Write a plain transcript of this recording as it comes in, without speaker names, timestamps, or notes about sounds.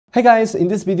Hey guys, in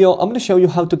this video I'm going to show you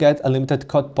how to get unlimited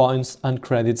COD points and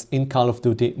credits in Call of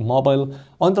Duty Mobile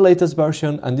on the latest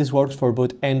version, and this works for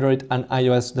both Android and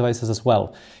iOS devices as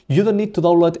well. You don't need to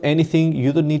download anything,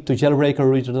 you don't need to jailbreak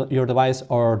your device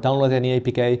or download any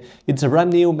APK. It's a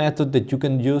brand new method that you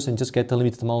can use and just get a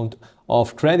limited amount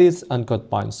of credits and COD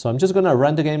points. So I'm just going to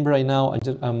run the game right now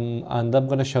and I'm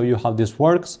going to show you how this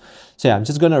works. So yeah, I'm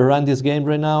just going to run this game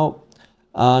right now.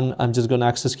 And I'm just gonna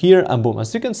access here, and boom,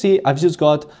 as you can see, I've just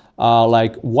got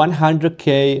like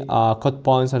 100k COD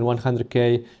points and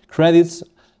 100k credits.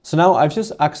 So now I've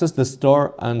just accessed the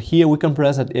store, and here we can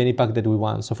press at any pack that we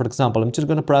want. So for example, I'm just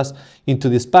gonna press into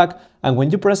this pack, and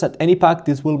when you press at any pack,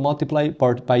 this will multiply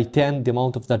by 10 the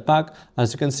amount of that pack.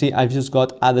 As you can see, I've just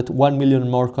got added 1 million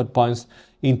more COD points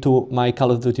into my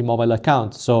Call of Duty mobile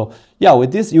account. So yeah,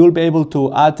 with this you will be able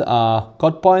to add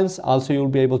COD points. Also, you will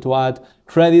be able to add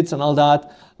credits and all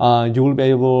that. You will be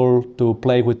able to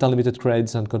play with unlimited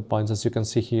credits and COD points, as you can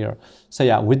see here. So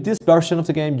yeah, with this version of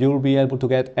the game, you will be able to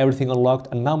get everything unlocked.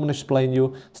 And now I'm going to explain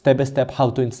you step by step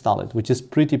how to install it, which is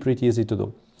pretty easy to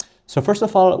do. So first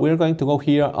of all, we're going to go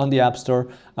here on the App Store,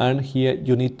 and here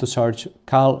you need to search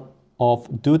Call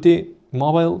of Duty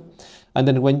Mobile. And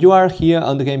then when you are here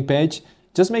on the game page,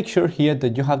 just make sure here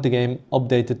that you have the game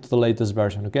updated to the latest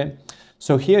version, okay?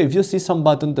 So here, if you see some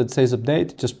button that says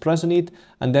update, just press on it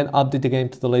and then update the game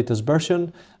to the latest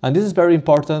version. And this is very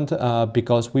important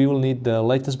because we will need the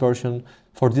latest version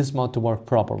for this mod to work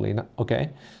properly,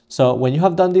 okay? So when you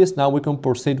have done this, now we can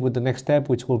proceed with the next step,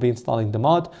 which will be installing the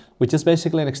mod, which is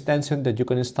basically an extension that you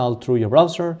can install through your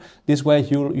browser. This way,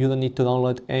 you don't need to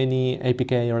download any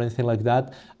APK or anything like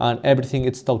that, and everything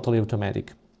is totally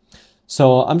automatic.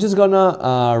 So I'm just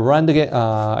gonna run the game.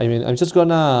 I'm just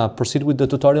gonna proceed with the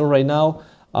tutorial right now,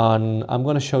 and I'm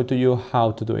gonna show to you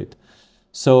how to do it.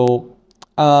 So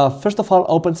first of all,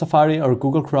 open Safari or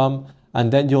Google Chrome, and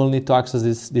then you'll need to access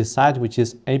this site, which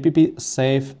is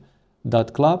appsafe.club.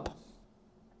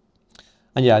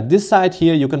 And yeah, this site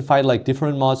here you can find like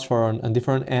different mods and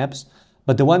different apps,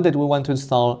 but the one that we want to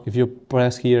install, if you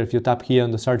press here, if you tap here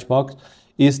on the search box,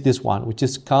 is this one, which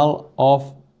is Call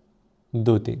of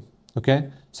Duty. Okay,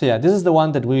 so yeah, this is the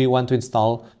one that we want to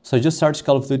install. So just search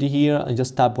Call of Duty here and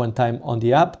just tap one time on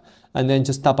the app, and then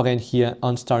just tap again here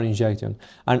on Start Injection.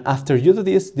 And after you do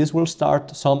this, this will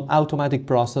start some automatic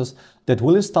process that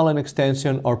will install an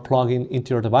extension or plugin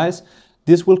into your device.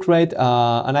 This will create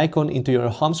an icon into your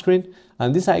home screen,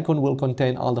 and this icon will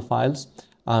contain all the files.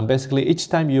 Basically, each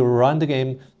time you run the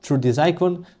game through this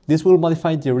icon, this will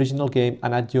modify the original game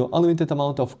and add you unlimited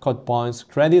amount of COD points,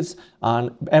 credits,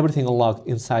 and everything unlocked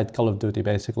inside Call of Duty,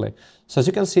 basically. So as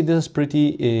you can see, this is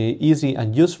pretty easy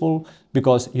and useful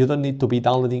because you don't need to be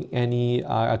downloading any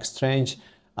strange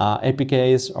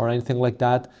APKs or anything like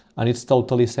that, and it's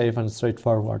totally safe and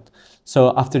straightforward.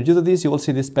 So after you do this, you will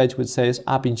see this page which says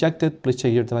App Injected. Please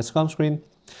check your device home screen.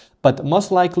 But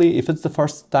most likely, if it's the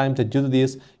first time that you do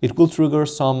this, it will trigger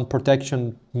some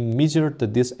protection measure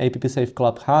that this appsafe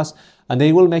club has, and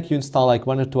they will make you install like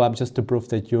 1 or 2 apps just to prove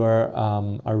that you are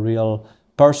a real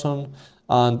person.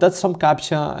 And that's some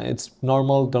CAPTCHA. It's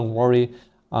normal, don't worry.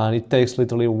 And it takes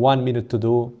literally 1 minute to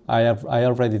do. I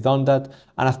already done that.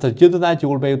 And after you do that, you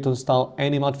will be able to install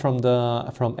any mod from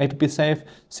appsafe,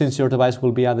 since your device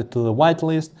will be added to the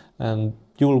whitelist, and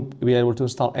you will be able to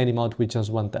install any mod with just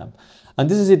one tap. And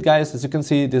this is it, guys. As you can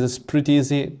see, this is pretty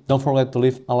easy. Don't forget to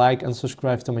leave a like and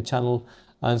subscribe to my channel,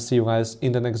 and see you guys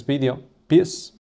in the next video. Peace.